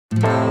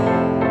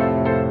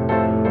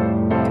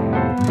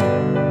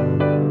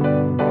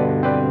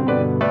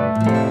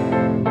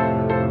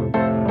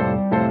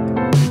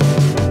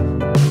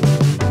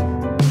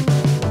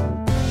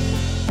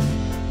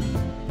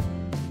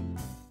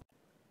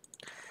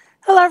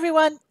Hello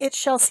everyone, it's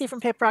Shel C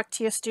from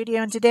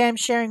PaperOcotilloStudio, and today I'm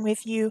sharing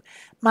with you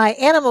my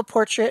animal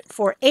portrait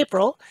for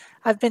April.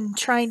 I've been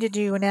trying to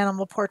do an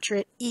animal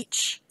portrait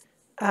each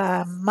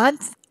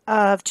month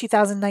of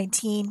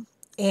 2019,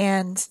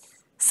 and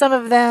some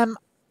of them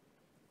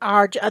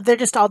they're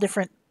just all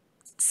different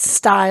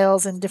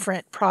styles and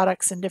different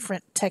products and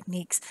different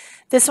techniques.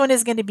 This one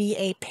is going to be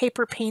a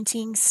paper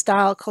painting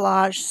style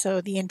collage,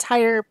 so the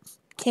entire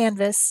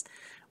canvas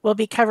will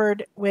be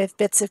covered with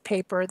bits of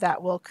paper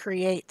that will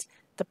create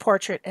the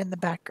portrait in the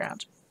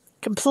background.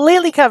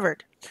 Completely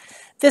covered.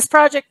 This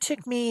project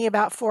took me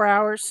about 4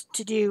 hours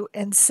to do,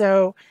 and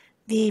so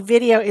the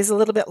video is a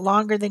little bit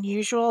longer than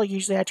usual.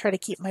 Usually I try to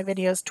keep my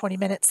videos 20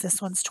 minutes.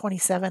 This one's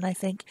 27, I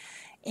think.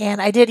 And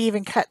I did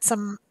even cut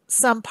some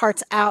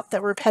parts out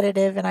that were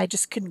repetitive, and I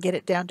just couldn't get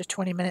it down to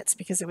 20 minutes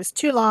because it was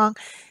too long.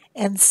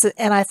 And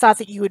I thought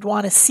that you would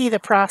want to see the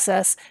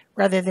process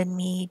rather than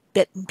me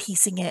bit and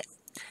piecing it.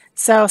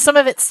 So some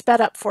of it's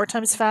sped up 4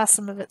 times fast,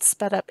 some of it's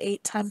sped up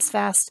 8 times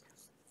fast,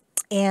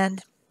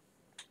 and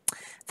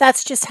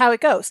that's just how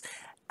it goes.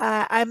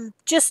 I'm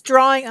just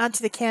drawing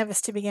onto the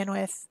canvas to begin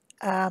with.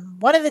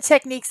 One of the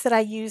techniques that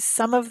I use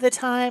some of the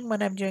time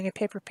when I'm doing a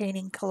paper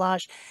painting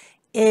collage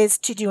is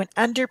to do an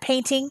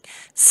underpainting.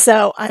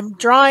 So I'm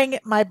drawing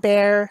my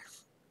bear,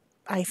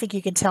 I think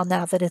you can tell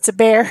now that it's a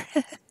bear,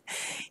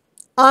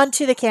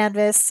 onto the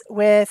canvas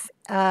with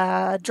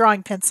a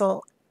drawing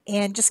pencil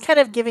and just kind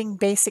of giving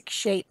basic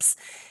shapes.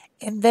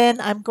 And then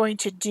I'm going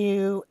to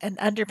do an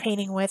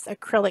underpainting with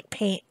acrylic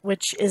paint,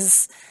 which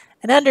is,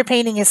 an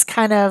underpainting is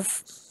kind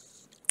of,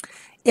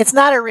 it's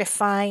not a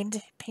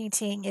refined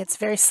painting. It's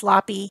very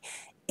sloppy.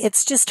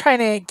 It's just trying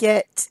to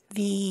get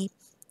the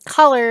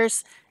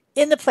colors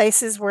in the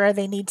places where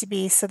they need to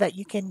be so that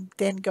you can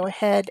then go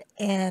ahead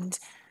and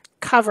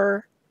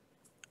cover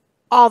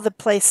all the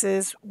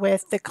places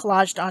with the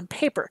collaged on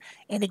paper.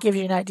 And it gives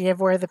you an idea of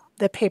where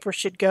the paper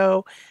should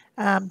go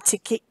to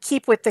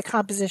keep with the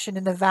composition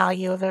and the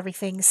value of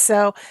everything.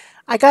 So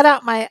I got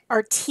out my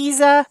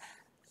Arteza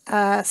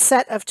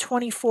set of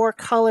 24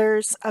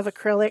 colors of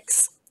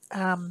acrylics.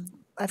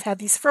 I've had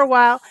these for a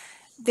while.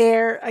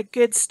 They're a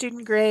good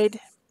student grade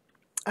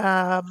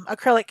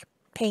acrylic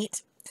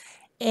paint.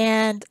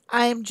 And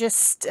I'm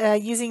just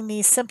using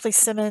these Simply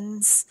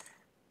Simmons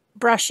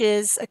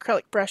brushes,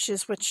 acrylic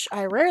brushes, which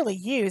I rarely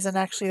use, and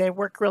actually they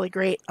work really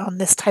great on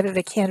this type of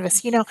a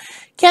canvas. You know,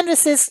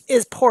 canvas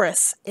is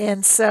porous,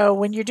 and so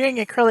when you're doing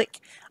acrylic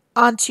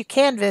onto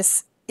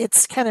canvas,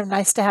 it's kind of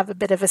nice to have a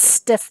bit of a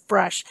stiff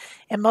brush.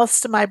 And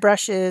most of my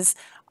brushes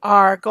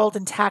are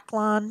Golden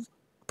Taklon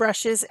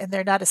brushes, and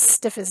they're not as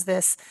stiff as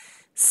this.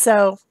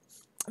 So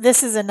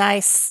this is a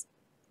nice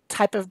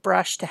type of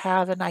brush to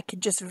have, and I can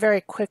just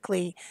very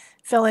quickly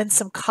fill in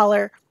some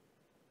color.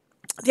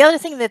 The other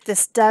thing that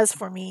this does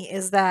for me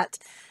is that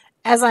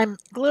as I'm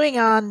gluing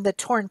on the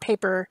torn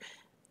paper,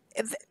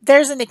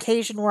 there's an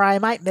occasion where I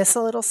might miss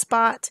a little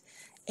spot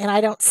and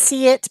I don't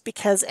see it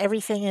because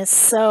everything is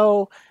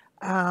so,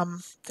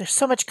 there's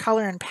so much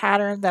color and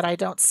pattern that I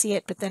don't see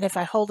it. But then if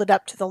I hold it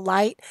up to the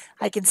light,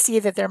 I can see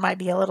that there might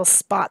be a little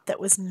spot that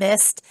was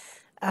missed.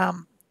 I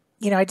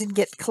didn't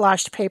get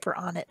collaged paper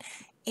on it.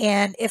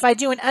 And if I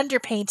do an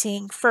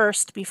underpainting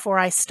first before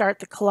I start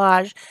the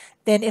collage,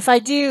 then if I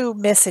do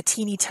miss a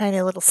teeny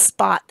tiny little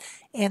spot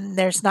and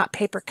there's not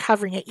paper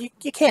covering it,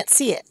 you can't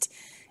see it.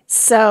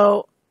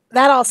 So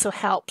that also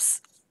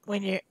helps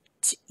when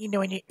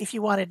if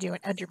you want to do an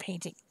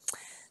underpainting.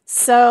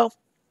 So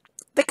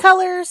the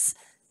colors,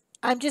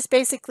 I'm just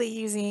basically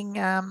using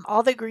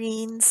all the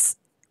greens,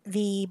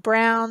 the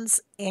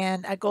browns,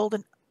 and a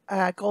golden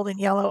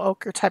yellow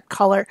ochre type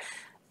color,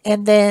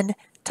 and then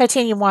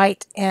titanium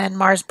white and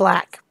Mars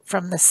black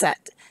from the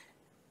set.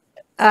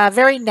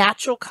 Very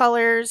natural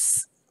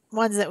colors,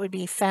 ones that would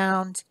be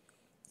found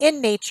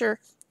in nature,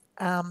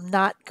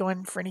 not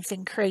going for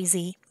anything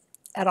crazy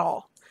at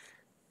all.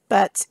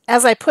 But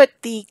as I put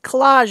the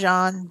collage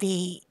on,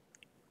 the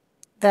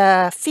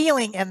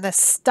feeling and the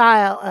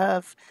style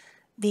of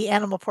the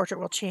animal portrait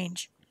will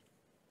change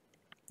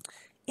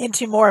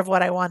into more of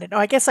what I wanted. Oh,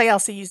 I guess I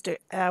also used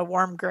a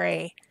warm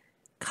gray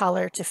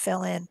color to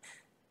fill in.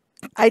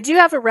 I do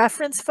have a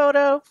reference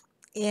photo,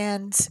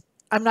 and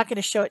I'm not going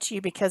to show it to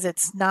you because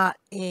it's not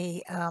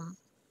a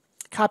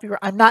copyright.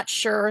 I'm not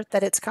sure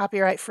that it's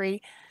copyright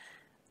free.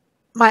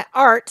 My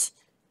art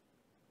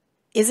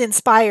is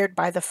inspired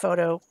by the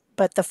photo,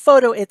 but the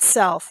photo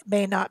itself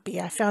may not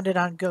be. I found it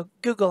on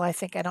Google, I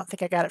think. I don't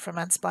think I got it from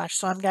Unsplash,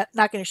 so I'm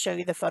not going to show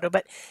you the photo.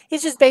 But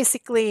it's just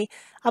basically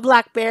a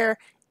black bear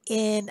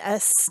in a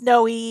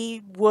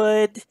snowy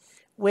wood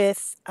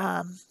with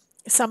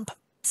some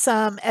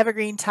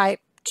evergreen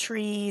type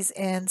trees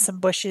and some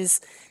bushes.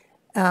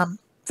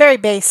 Very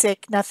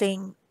basic,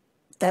 nothing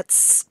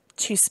that's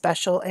too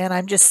special. And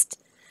I'm just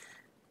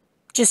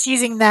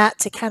using that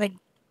to kind of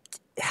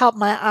help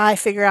my eye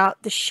figure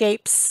out the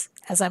shapes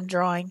as I'm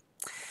drawing.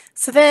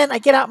 So then I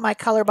get out my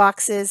color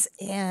boxes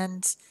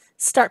and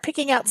start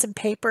picking out some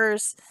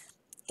papers.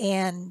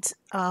 And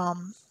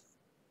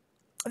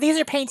these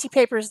are painty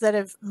papers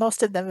that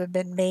most of them have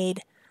been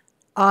made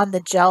on the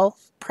gel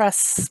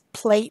press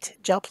plate,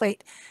 gel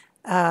plate.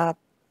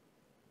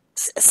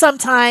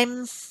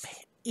 Sometime,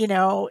 you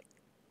know,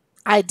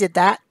 I did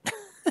that.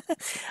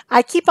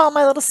 I keep all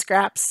my little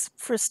scraps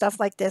for stuff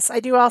like this. I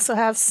do also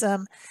have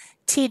some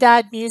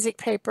tea-dyed music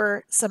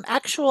paper, some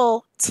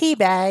actual tea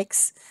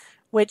bags,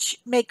 which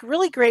make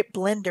really great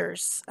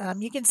blenders.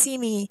 You can see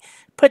me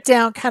put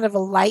down kind of a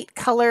light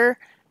color,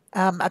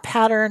 a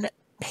pattern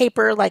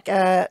paper like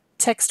a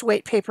text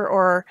weight paper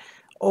or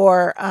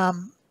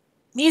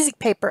music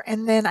paper,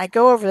 and then I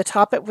go over the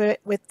top of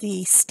it with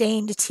the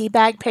stained tea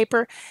bag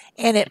paper,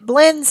 and it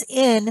blends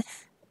in.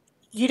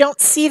 You don't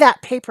see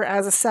that paper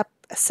as a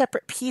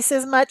separate piece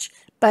as much,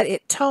 but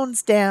it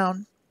tones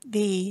down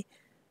the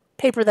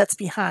paper that's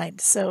behind.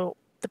 So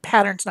the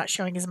pattern's not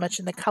showing as much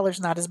and the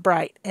color's not as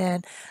bright.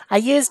 And I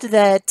used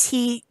the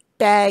tea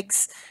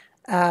bags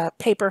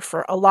paper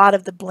for a lot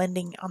of the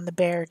blending on the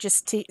bear,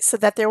 so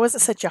that there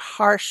wasn't such a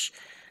harsh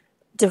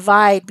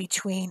divide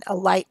between a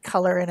light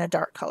color and a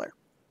dark color.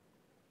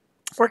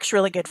 Works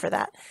really good for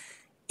that.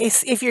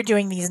 If you're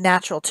doing these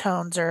natural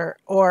tones or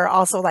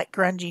also like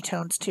grungy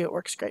tones too, it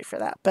works great for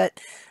that. But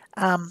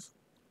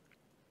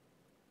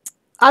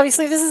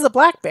obviously this is a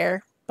black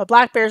bear, but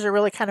black bears are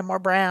really kind of more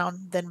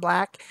brown than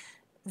black.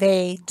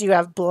 They do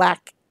have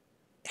black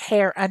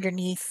hair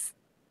underneath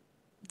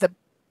the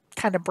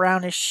kind of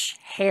brownish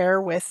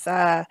hair with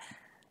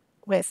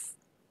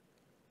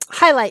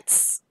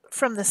highlights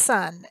from the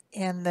sun,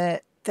 and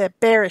the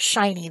bear is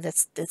shiny.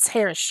 Its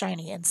hair is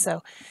shiny, and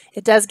so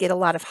it does get a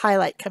lot of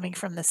highlight coming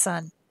from the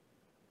sun.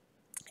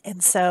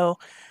 And so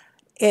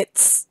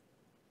it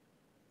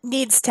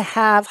needs to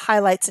have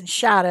highlights and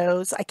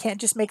shadows. I can't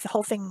just make the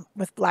whole thing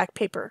with black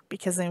paper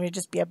because then it would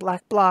just be a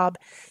black blob.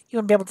 You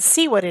wouldn't be able to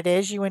see what it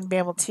is. You wouldn't be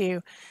able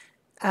to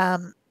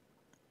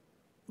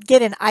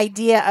get an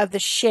idea of the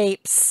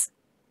shapes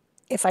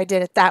if I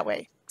did it that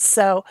way.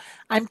 So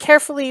I'm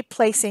carefully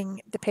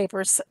placing the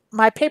papers.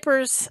 My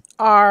papers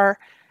are,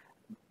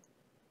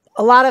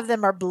 a lot of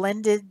them are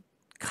blended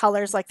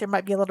colors, like there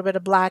might be a little bit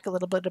of black, a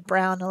little bit of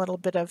brown, a little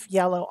bit of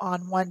yellow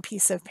on one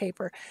piece of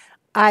paper.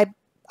 I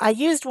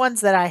used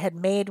ones that I had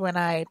made when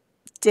I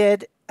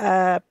did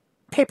a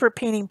paper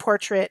painting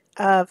portrait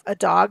of a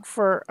dog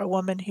for a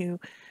woman who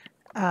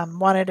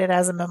wanted it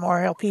as a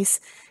memorial piece.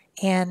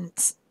 And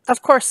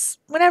of course,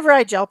 whenever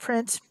I gel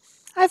print,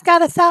 I've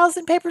got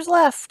 1,000 papers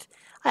left.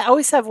 I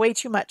always have way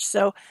too much,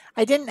 so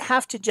I didn't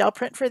have to gel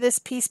print for this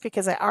piece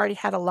because I already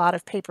had a lot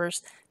of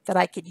papers that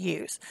I could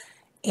use.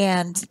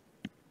 And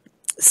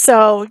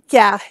so,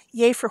 yeah,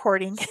 yay for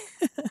hoarding.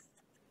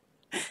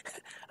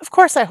 Of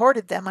course I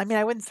hoarded them. I mean,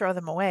 I wouldn't throw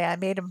them away. I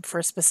made them for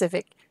a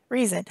specific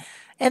reason.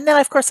 And then,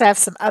 of course, I have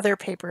some other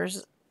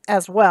papers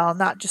as well,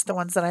 not just the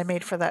ones that I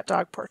made for that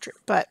dog portrait.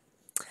 But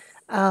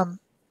I'm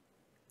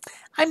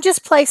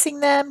just placing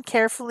them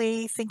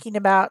carefully, thinking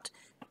about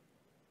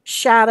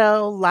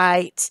shadow,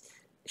 light,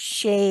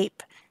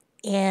 shape,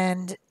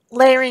 and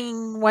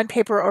layering one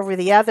paper over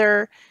the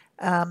other.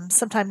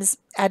 Sometimes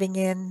adding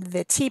in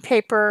the tea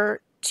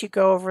paper to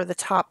go over the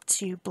top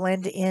to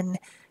blend in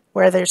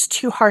where there's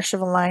too harsh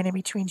of a line in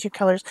between two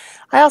colors.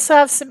 I also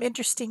have some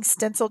interesting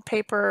stenciled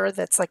paper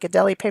that's like a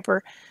deli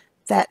paper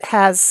that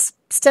has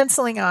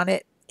stenciling on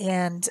it,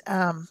 and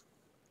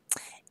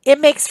it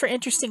makes for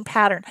interesting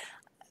pattern.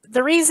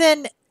 The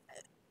reason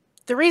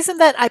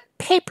that I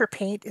paper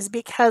paint is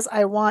because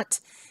I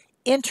want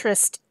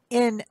interest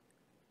in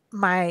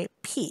my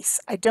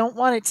piece. I don't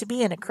want it to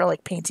be an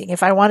acrylic painting.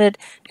 If I wanted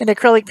an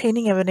acrylic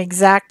painting of an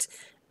exact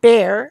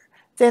bear,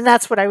 then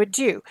that's what I would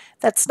do.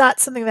 That's not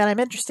something that I'm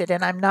interested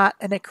in. I'm not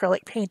an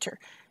acrylic painter.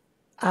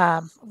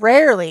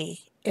 Rarely,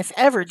 if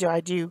ever, do I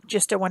do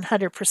just a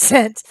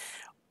 100%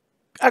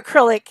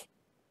 acrylic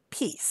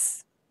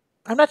piece.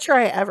 I'm not sure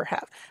I ever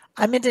have.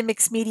 I'm into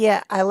mixed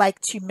media. I like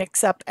to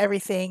mix up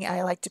everything.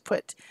 I like to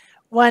put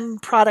one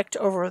product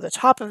over the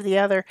top of the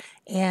other,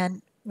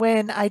 and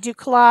when I do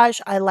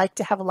collage, I like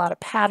to have a lot of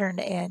pattern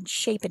and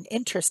shape and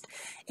interest.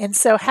 And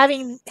so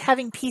having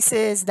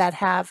pieces that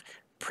have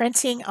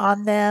printing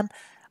on them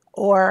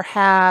or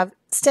have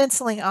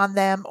stenciling on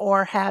them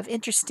or have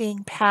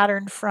interesting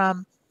pattern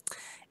from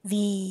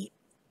the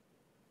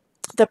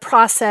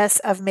process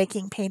of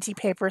making painting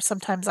paper.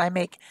 Sometimes I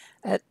make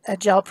a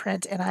gel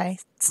print and I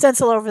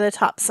stencil over the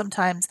top.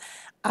 Sometimes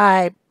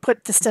I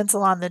put the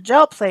stencil on the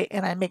gel plate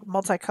and I make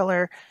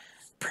multicolor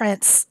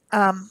prints.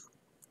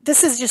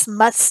 This is just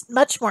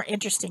much more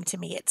interesting to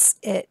me.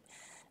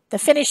 The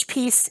finished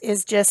piece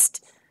is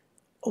just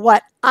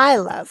what I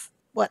love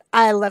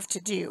to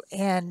do,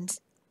 and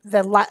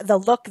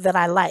the look that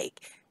I like.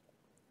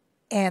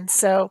 And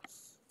so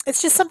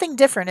it's just something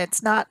different.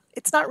 It's not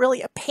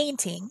really a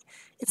painting.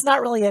 It's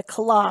not really a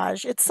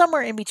collage. It's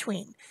somewhere in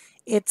between.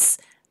 It's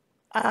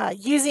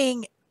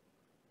using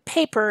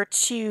paper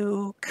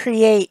to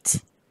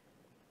create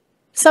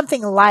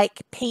something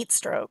like paint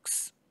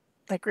strokes,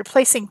 like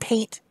replacing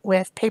paint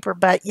with paper,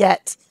 but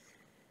yet,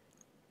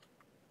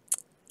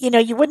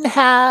 you wouldn't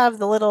have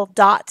the little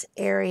dot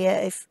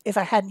area if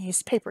I hadn't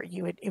used paper.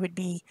 It would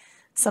be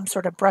some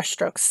sort of brush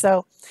strokes.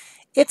 So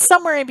It's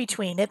somewhere in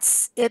between.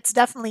 It's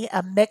definitely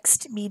a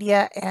mixed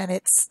media, and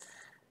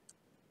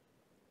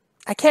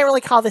I can't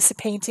really call this a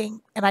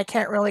painting, and I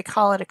can't really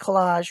call it a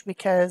collage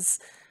because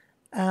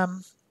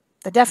um,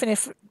 the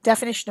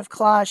definition of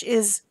collage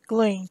is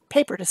gluing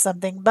paper to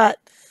something, but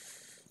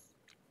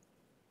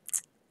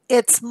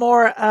it's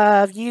more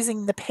of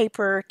using the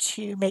paper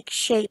to make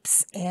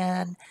shapes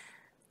and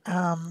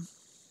um,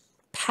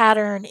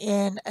 pattern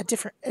in a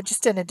different,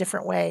 just in a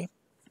different way.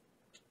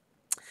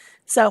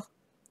 So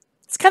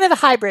it's kind of a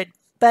hybrid,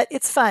 but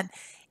it's fun.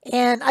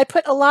 And I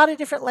put a lot of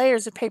different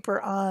layers of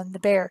paper on the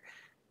bear.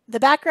 The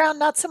background,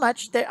 not so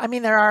much. I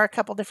mean, there are a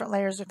couple different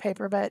layers of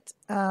paper, but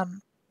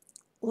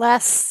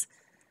less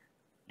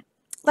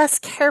less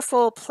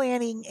careful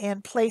planning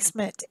and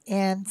placement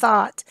and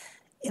thought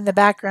in the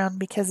background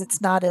because it's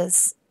not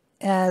as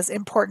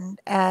important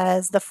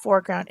as the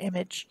foreground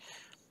image.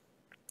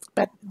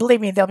 But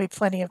believe me, there'll be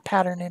plenty of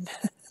pattern in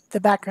the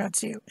background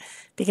too,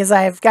 because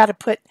I've got to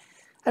put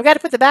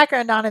the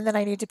background on, and then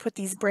I need to put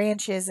these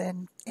branches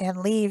and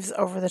leaves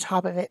over the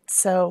top of it.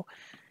 So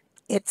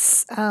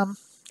it's um,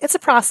 it's a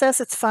process.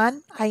 It's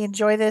fun. I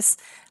enjoy this.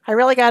 I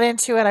really got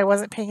into it. I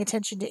wasn't paying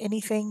attention to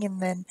anything, and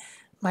then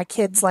my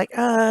kid's like,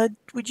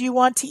 would you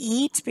want to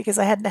eat?" Because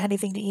I hadn't had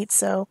anything to eat,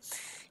 so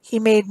he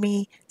made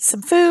me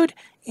some food,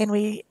 and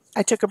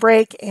I took a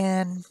break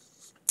and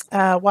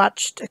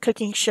watched a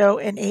cooking show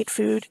and ate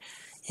food,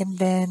 and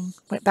then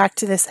went back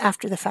to this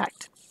after the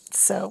fact.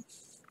 So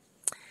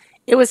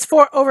it was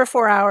over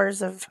 4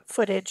 hours of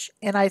footage,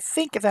 and I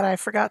think that I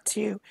forgot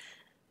to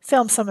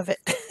film some of it.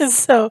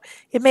 So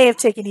it may have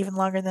taken even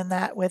longer than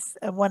that with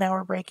a 1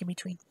 hour break in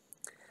between.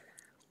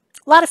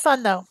 A lot of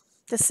fun though.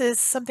 This is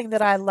something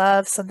that I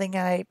love, something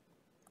I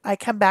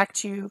come back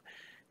to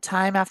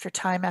time after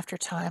time after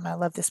time. I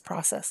love this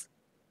process.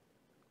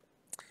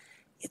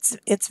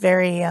 It's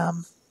very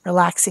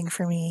relaxing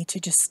for me to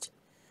just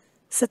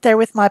sit there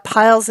with my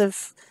piles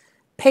of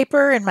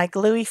paper and my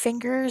gluey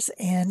fingers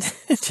and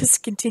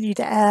just continue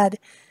to add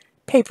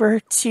paper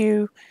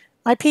to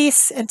my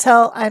piece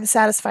until I'm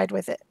satisfied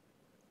with it.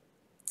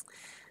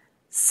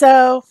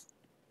 So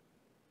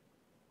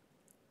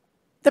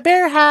the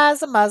bear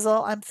has a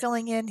muzzle. I'm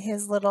filling in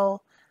his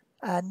little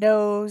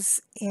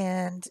nose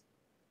and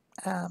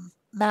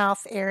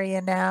mouth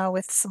area now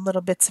with some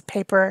little bits of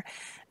paper.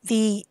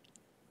 The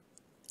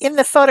In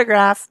the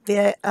photograph,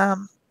 the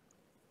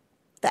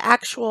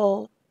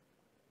actual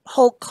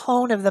whole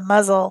cone of the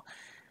muzzle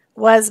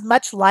was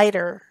much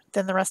lighter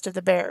than the rest of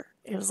the bear.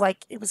 It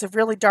was a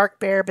really dark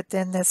bear, but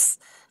then this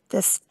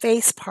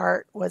face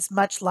part was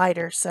much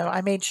lighter. So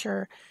I made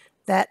sure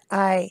that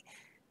I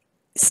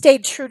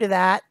stayed true to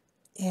that,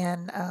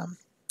 and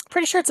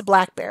pretty sure it's a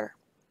black bear.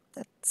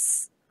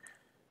 That's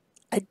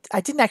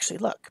I didn't actually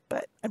look,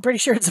 but I'm pretty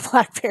sure it's a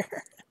black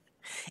bear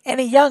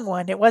and a young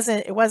one. It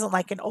wasn't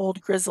like an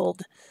old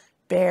grizzled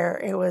bear.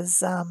 It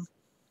was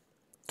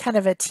kind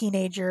of a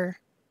teenager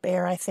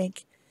bear, I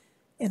think,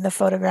 in the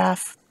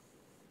photograph.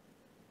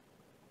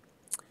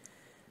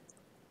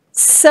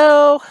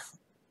 So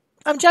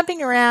I'm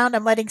jumping around.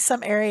 I'm letting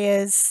some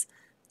areas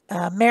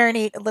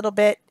marinate a little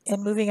bit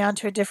and moving on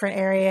to a different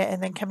area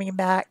and then coming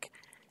back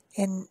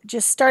and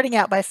just starting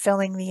out by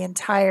filling the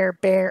entire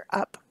bear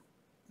up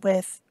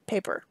with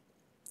paper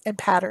and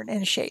pattern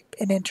and shape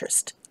and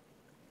interest,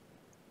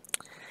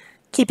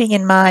 keeping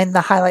in mind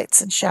the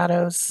highlights and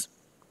shadows.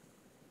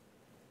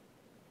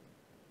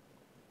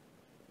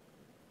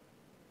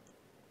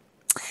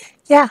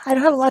 Yeah, I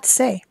don't have a lot to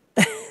say.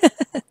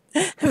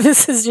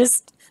 This is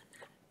just,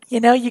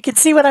 you can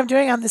see what I'm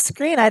doing on the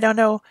screen. I don't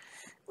know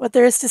what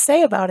there is to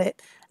say about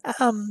it.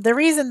 The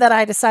reason that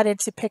I decided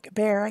to pick a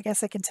bear, I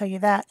guess I can tell you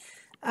that.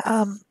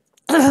 Um,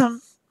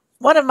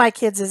 one of my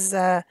kids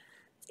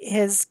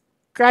is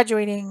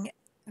graduating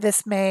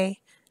this May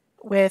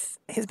with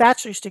his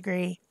bachelor's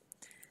degree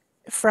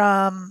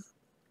from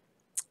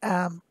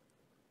um,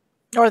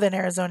 Northern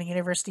Arizona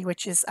University,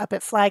 which is up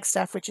at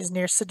Flagstaff, which is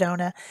near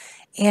Sedona.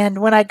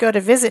 And when I go to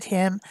visit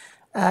him,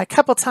 a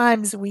couple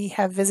times we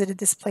have visited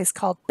this place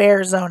called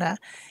Bearzona.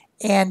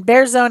 And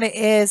Bearzona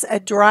is a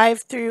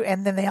drive-through,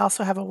 and then they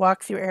also have a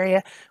walk-through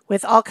area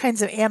with all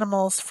kinds of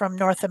animals from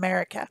North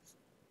America.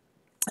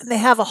 And they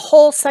have a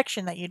whole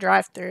section that you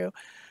drive through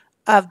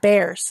of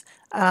bears,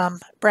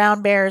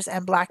 brown bears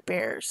and black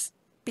bears,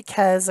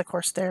 because of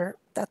course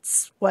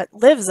that's what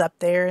lives up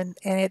there, and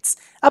it's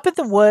up in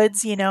the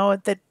woods.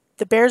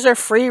 The bears are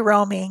free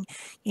roaming.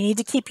 You need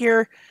to keep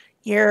your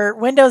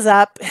windows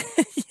up.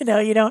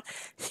 You don't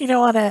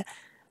want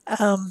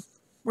to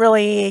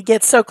really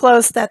get so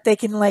close that they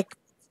can like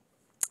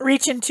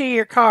reach into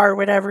your car or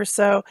whatever.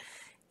 So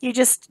you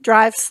just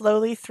drive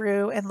slowly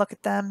through and look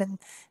at them, and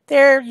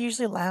they're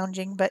usually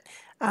lounging. But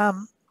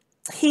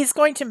he's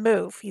going to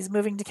move. He's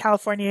moving to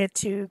California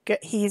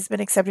he's been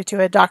accepted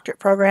to a doctorate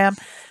program.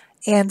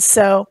 And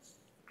so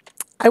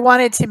I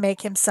wanted to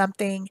make him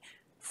something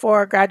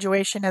for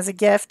graduation as a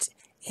gift.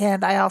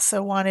 And I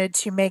also wanted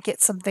to make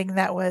it something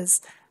that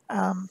was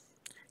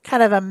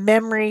kind of a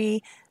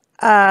memory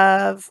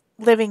of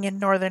living in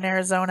northern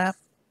Arizona.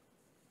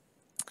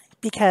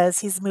 because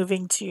he's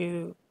moving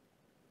to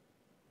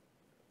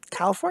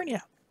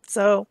California.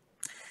 So,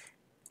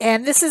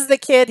 and this is the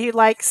kid who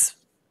likes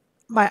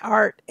my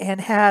art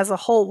and has a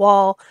whole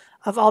wall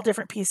of all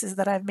different pieces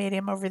that I've made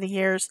him over the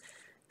years.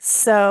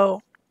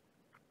 So,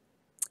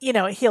 you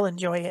know, he'll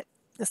enjoy it.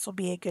 This will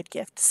be a good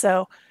gift.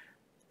 So,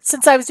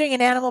 since I was doing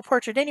an animal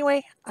portrait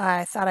anyway,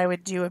 I thought I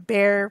would do a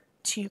bear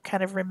to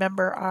kind of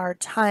remember our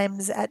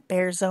times at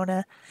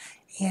Bearzona.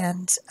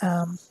 And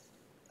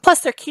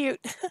plus, they're cute.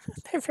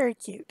 They're very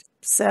cute.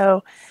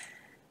 So,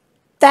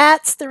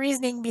 that's the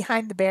reasoning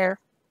behind the bear.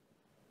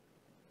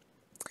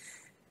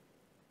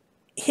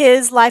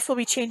 His life will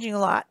be changing a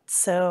lot,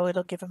 so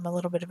it'll give him a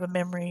little bit of a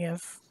memory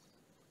of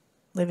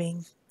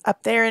living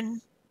up there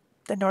in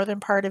the northern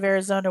part of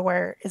Arizona,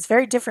 where it's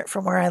very different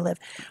from where I live.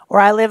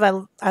 Where I live,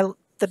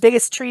 the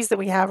biggest trees that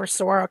we have are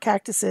saguaro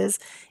cactuses,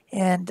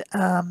 and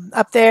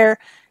up there,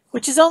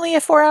 which is only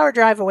a 4-hour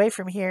drive away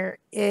from here,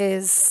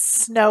 is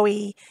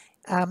snowy,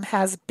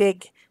 has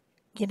big,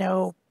 you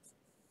know,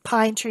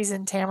 pine trees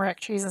and tamarack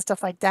trees and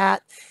stuff like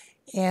that,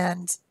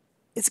 and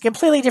it's a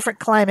completely different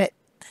climate.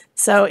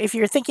 So if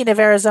you're thinking of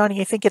Arizona,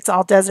 you think it's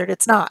all desert.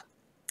 It's not.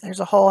 There's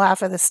a whole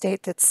half of the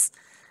state that's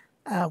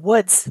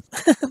woods,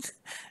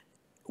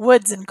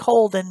 woods and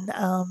cold and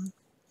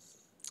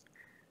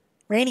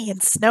rainy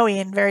and snowy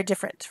and very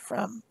different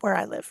from where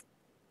I live.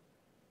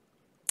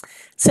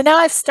 So now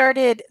I've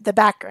started the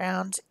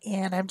background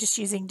and I'm just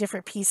using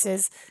different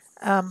pieces.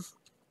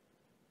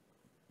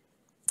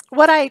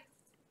 What I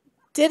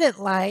didn't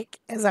like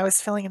as I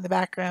was filling in the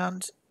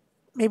background,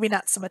 maybe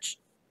not so much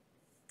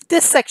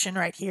this section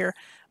right here,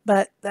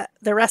 but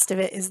the rest of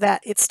it, is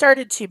that it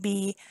started to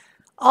be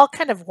all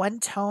kind of one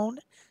tone.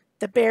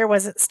 The bear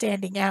wasn't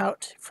standing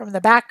out from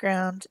the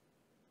background.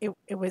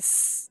 It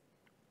was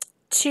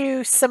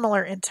too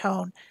similar in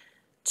tone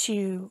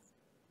to,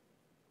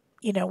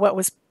 you know, what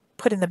was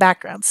put in the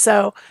background.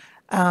 So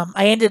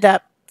I ended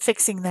up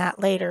fixing that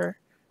later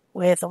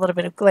with a little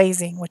bit of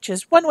glazing, which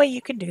is one way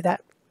you can do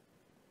that.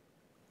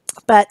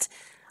 But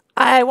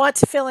I want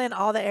to fill in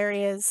all the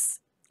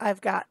areas.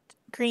 I've got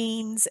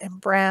greens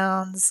and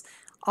browns,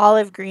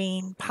 olive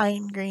green,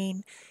 pine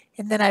green,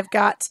 and then I've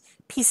got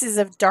pieces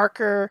of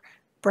darker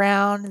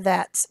brown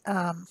that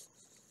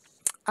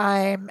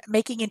I'm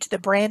making into the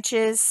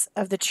branches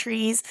of the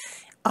trees.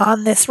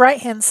 On this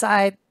right-hand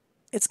side,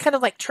 it's kind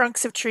of like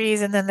trunks of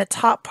trees, and then the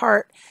top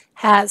part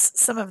has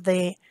some of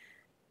the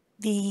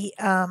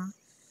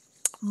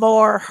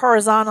more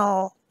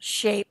horizontal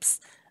shapes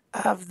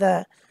of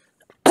the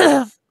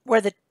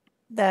where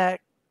the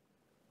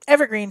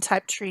evergreen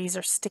type trees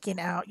are sticking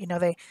out. You know,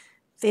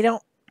 they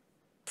don't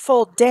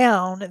fold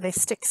down, they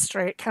stick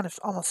straight, kind of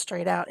almost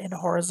straight out in a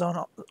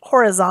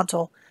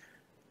horizontal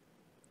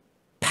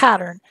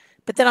pattern.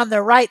 But then on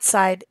the right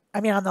side,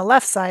 I mean on the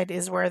left side,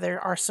 is where there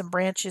are some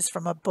branches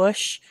from a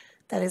bush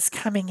that is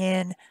coming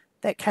in,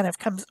 that kind of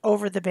comes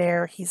over the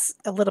bear. He's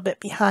a little bit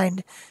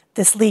behind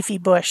this leafy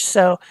bush.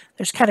 So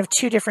there's kind of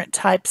two different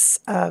types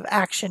of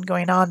action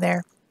going on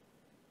there.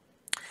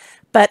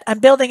 But I'm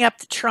building up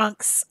the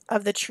trunks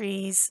of the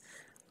trees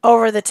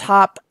over the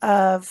top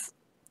of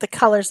the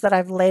colors that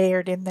I've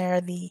layered in there,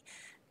 the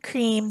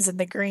creams and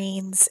the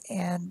greens,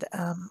 and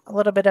a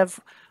little bit of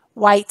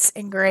whites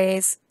and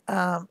grays.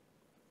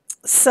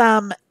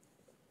 Some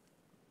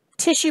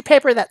tissue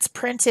paper that's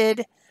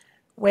printed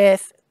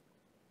with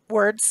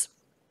words,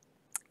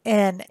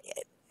 and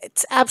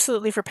it's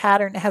absolutely for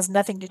pattern. It has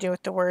nothing to do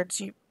with the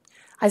words.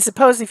 I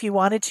suppose if you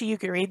wanted to, you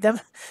could read them,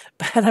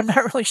 but I'm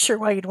not really sure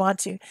why you'd want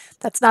to.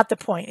 That's not the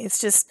point. It's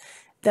just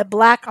the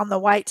black on the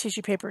white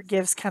tissue paper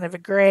gives kind of a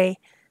gray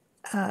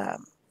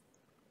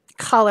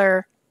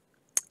color.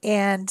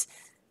 And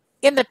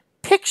in the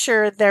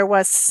picture, there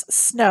was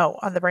snow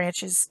on the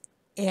branches.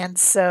 And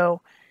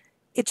so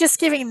it's just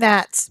giving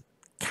that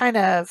kind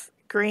of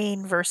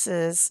green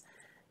versus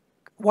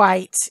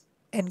white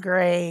and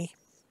gray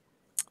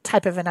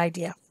type of an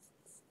idea.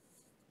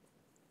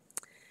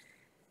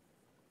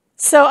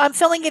 So I'm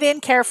filling it in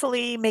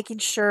carefully, making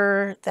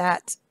sure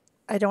that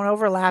I don't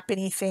overlap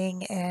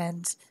anything,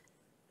 and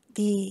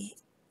the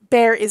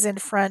bear is in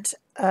front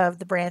of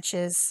the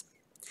branches.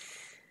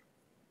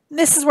 And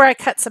this is where I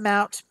cut some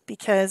out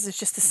because it's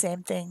just the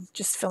same thing,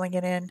 just filling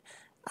it in.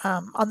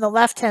 On the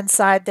left-hand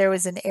side, there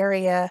was an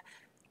area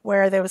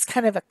where there was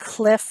kind of a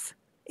cliff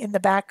in the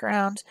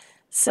background.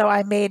 So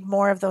I made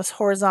more of those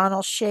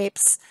horizontal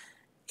shapes,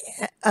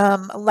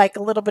 like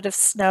a little bit of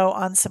snow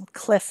on some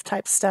cliff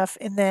type stuff.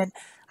 And then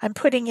I'm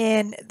putting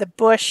in the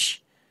bush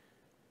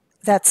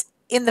that's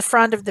in the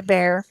front of the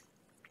bear,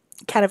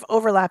 kind of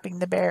overlapping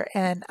the bear.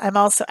 And I'm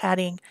also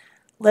adding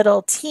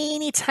little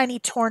teeny tiny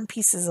torn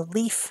pieces of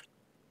leaf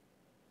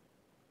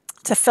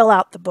to fill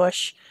out the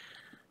bush.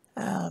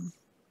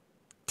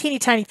 Teeny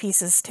tiny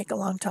pieces take a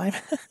long time.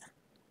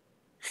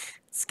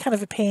 It's kind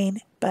of a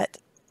pain, but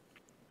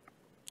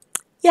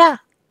yeah,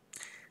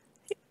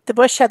 the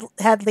bush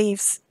had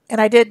leaves, and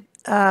I did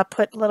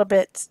put a little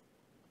bit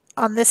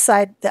on this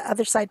side, the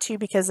other side too,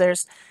 because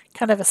there's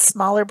kind of a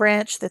smaller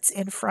branch that's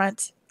in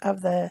front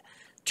of the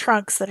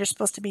trunks that are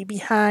supposed to be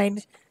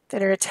behind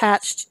that are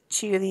attached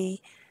to the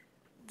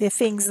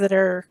things that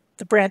are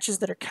the branches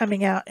that are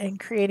coming out and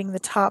creating the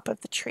top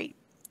of the tree.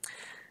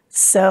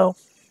 So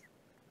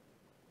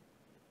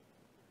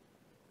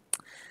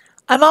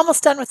I'm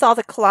almost done with all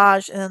the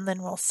collage, and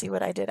then we'll see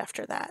what I did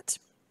after that.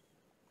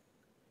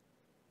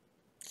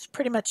 It's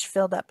pretty much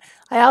filled up.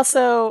 I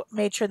also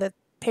made sure that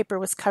paper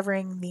was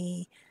covering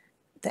the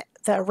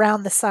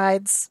around the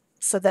sides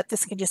so that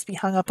this can just be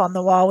hung up on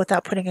the wall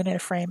without putting it in a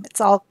frame.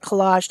 It's all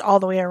collaged all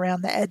the way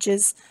around the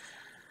edges.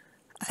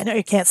 I know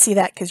you can't see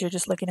that because you're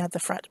just looking at the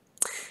front.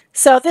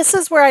 So this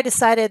is where I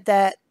decided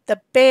that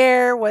the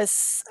bear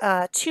was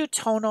too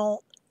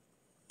tonal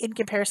in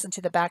comparison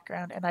to the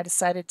background, and I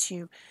decided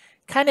to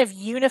kind of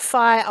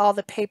unify all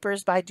the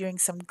papers by doing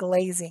some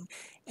glazing.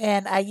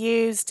 And I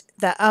used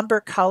the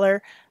umber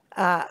color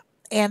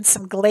and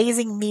some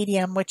glazing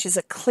medium, which is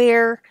a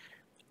clear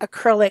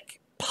acrylic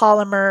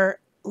polymer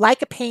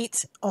like a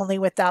paint, only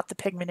without the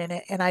pigment in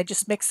it. And I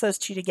just mix those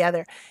two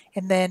together.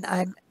 And then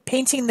I'm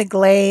painting the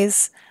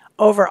glaze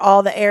over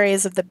all the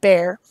areas of the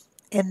bear,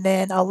 and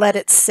then I'll let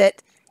it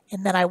sit,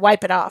 and then I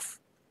wipe it off.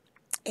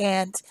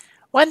 And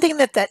one thing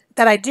that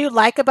I do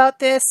like about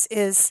this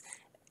is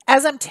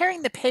as I'm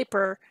tearing the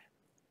paper,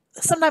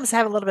 sometimes I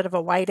have a little bit of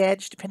a white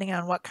edge depending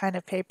on what kind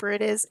of paper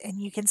it is,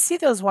 and you can see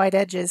those white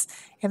edges,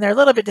 and they're a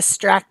little bit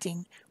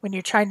distracting when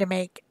you're trying to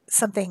make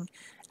something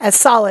as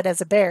solid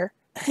as a bear.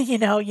 You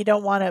know, you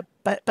don't want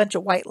a bunch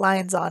of white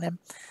lines on him,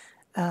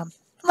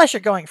 unless you're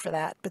going for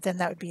that, but then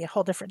that would be a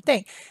whole different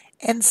thing.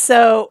 And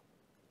so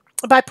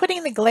by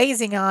putting the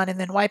glazing on and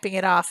then wiping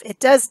it off, it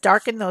does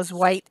darken those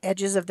white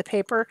edges of the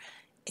paper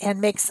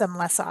and makes them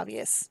less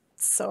obvious.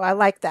 So I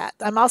like that.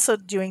 I'm also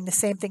doing the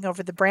same thing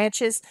over the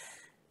branches,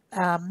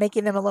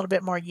 making them a little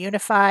bit more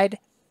unified.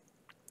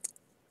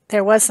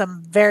 There was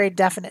some very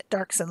definite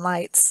darks and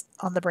lights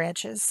on the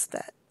branches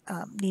that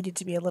needed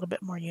to be a little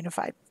bit more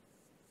unified.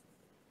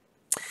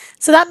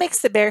 So that makes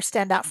the bear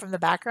stand out from the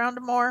background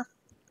more,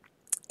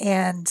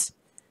 and,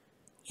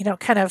 you know,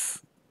 kind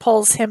of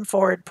pulls him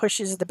forward,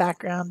 pushes the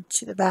background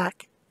to the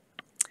back.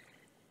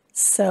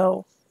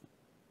 So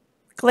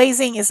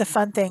glazing is a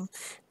fun thing.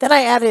 Then I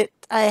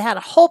had a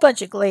whole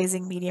bunch of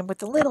glazing medium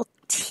with a little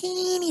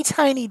teeny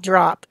tiny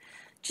drop,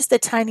 just the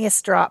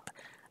tiniest drop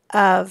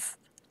of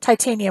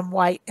titanium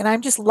white. And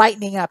I'm just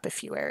lightening up a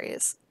few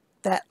areas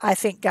that I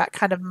think got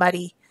kind of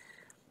muddy.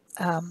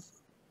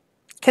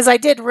 Because I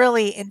did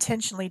really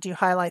intentionally do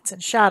highlights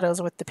and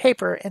shadows with the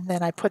paper, and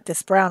then I put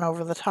this brown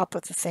over the top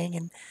of the thing,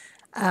 and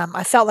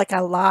I felt like I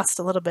lost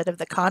a little bit of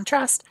the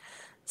contrast.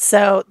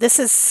 So this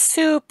is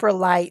super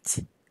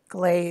light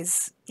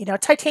glaze. You know,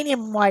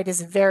 titanium white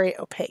is very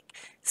opaque.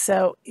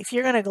 So if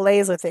you're going to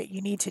glaze with it,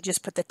 you need to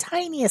just put the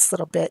tiniest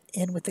little bit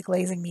in with the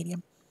glazing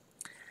medium.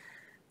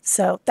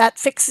 So that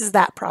fixes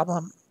that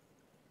problem.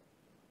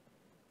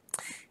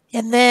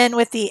 And then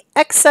with the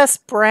excess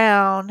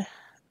brown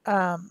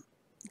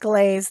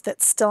glaze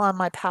that's still on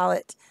my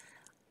palette,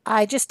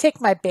 I just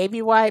take my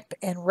baby wipe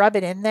and rub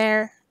it in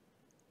there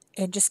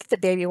and just get the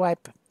baby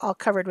wipe all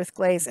covered with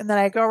glaze. And then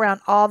I go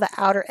around all the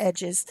outer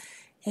edges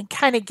and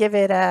kind of give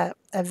it a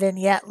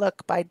vignette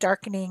look by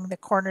darkening the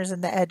corners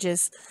and the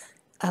edges,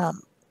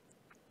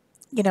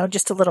 you know,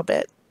 just a little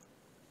bit.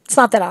 It's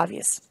not that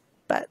obvious,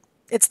 but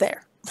it's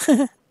there.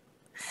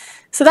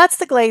 So that's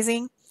the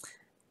glazing,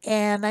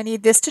 and I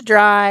need this to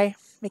dry,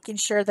 making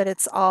sure that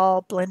it's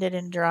all blended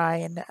and dry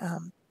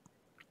and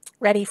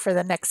ready for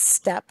the next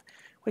step,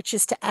 which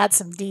is to add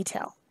some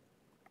detail.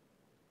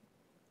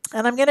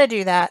 And I'm going to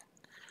do that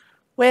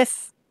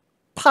with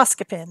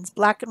Posca pens,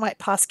 black and white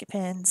Posca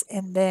pens,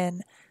 and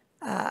then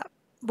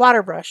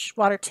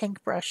water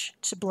tank brush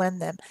to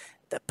blend them.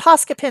 The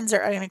Posca pens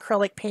are an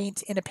acrylic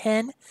paint in a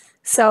pen,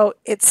 so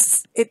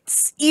it's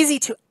easy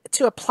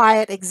to apply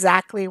it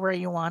exactly where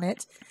you want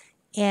it.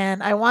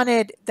 And I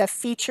wanted the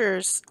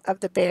features of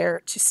the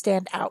bear to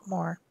stand out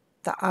more.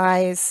 The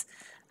eyes,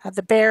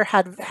 the bear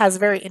has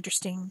very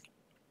interesting,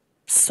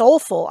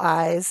 soulful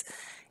eyes,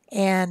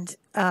 and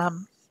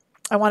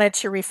I wanted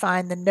to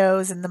refine the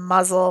nose and the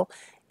muzzle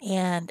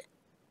and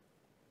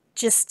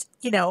just,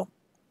 you know,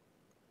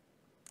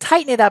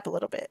 tighten it up a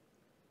little bit.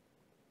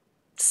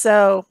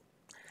 So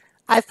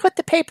I've put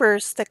the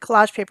papers, the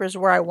collage papers,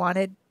 where I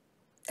wanted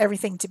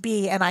everything to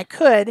be, and I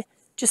could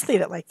just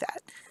leave it like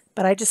that.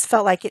 But I just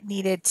felt like it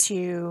needed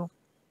to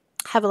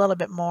have a little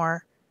bit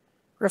more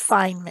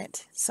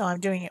refinement. So I'm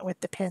doing it with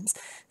the pens.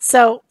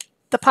 So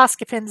the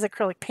Posca pen is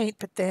acrylic paint,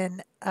 but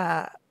then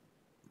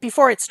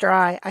before it's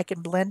dry, I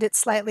can blend it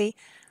slightly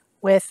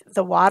with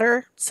the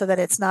water so that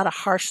it's not a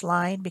harsh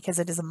line because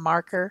it is a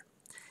marker.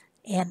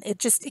 And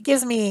it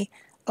gives me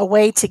a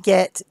way to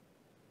get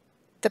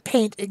the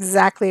paint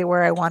exactly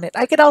where I want it.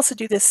 I could also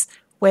do this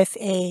with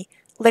a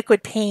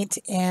liquid paint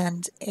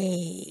and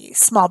a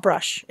small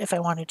brush if I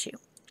wanted to.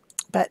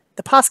 But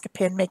the Posca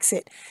pen makes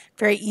it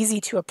very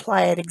easy to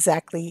apply it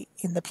exactly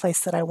in the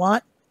place that I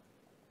want.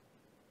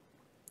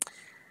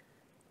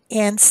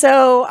 And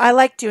so I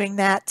like doing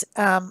that.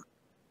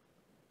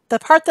 The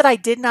part that I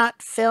did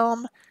not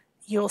film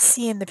you'll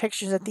see in the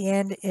pictures at the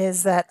end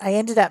is that I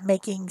ended up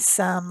making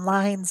some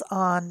lines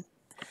on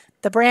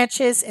the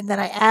branches, and then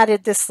I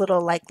added this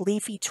little like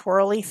leafy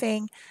twirly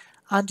thing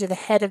onto the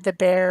head of the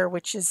bear,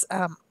 which is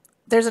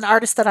there's an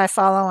artist that I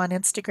follow on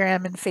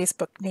Instagram and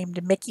Facebook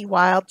named Mickey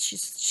Wild.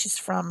 She's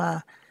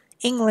from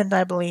England,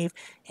 I believe,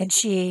 and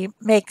she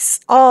makes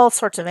all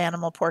sorts of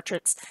animal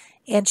portraits.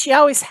 And she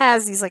always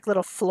has these like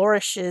little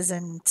flourishes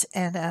and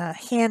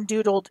hand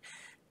doodled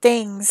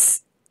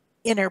things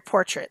in her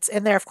portraits,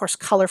 and they're of course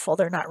colorful.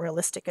 They're not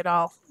realistic at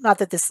all. Not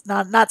that this,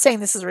 not saying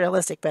this is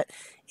realistic, but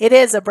it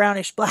is a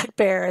brownish black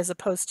bear as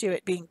opposed to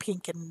it being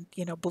pink and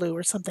blue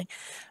or something.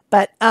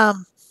 But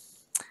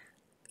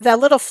that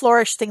little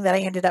flourish thing that I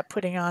ended up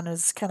putting on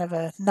is kind of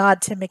a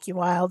nod to Mickey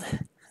Wild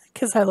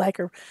because I like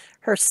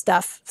her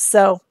stuff.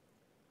 So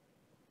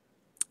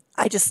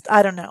I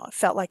don't know. I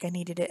felt like I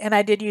needed it, and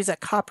I did use a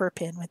copper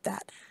pin with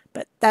that.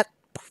 But that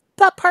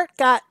part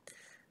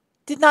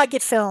did not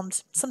get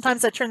filmed.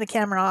 Sometimes I turn the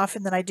camera off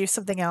and then I do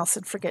something else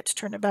and forget to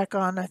turn it back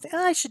on. I think,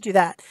 oh, I should do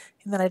that.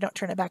 And then I don't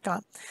turn it back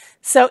on.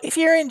 So if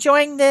you're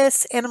enjoying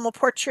this animal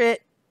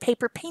portrait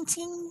paper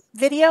painting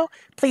video,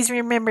 please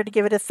remember to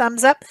give it a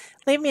thumbs up.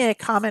 Leave me a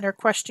comment or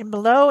question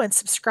below and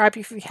subscribe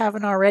if you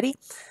haven't already.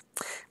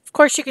 Of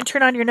course, you can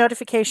turn on your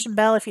notification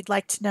bell if you'd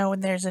like to know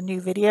when there's a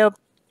new video.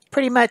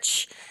 Pretty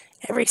much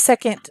every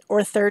second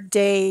or third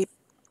day,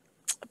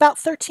 about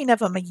 13 of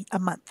them a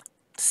month.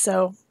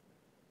 So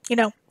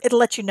it'll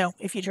let you know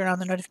if you turn on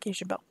the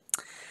notification bell.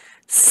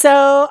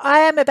 So I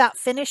am about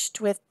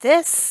finished with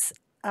this.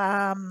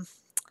 Yeah, I'm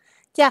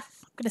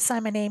going to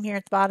sign my name here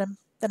at the bottom.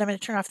 Then I'm going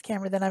to turn off the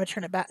camera. Then I'm going to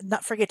turn it back.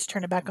 Not forget to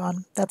turn it back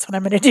on. That's what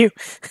I'm going to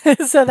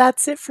do. So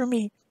that's it for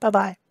me.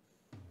 Bye-bye.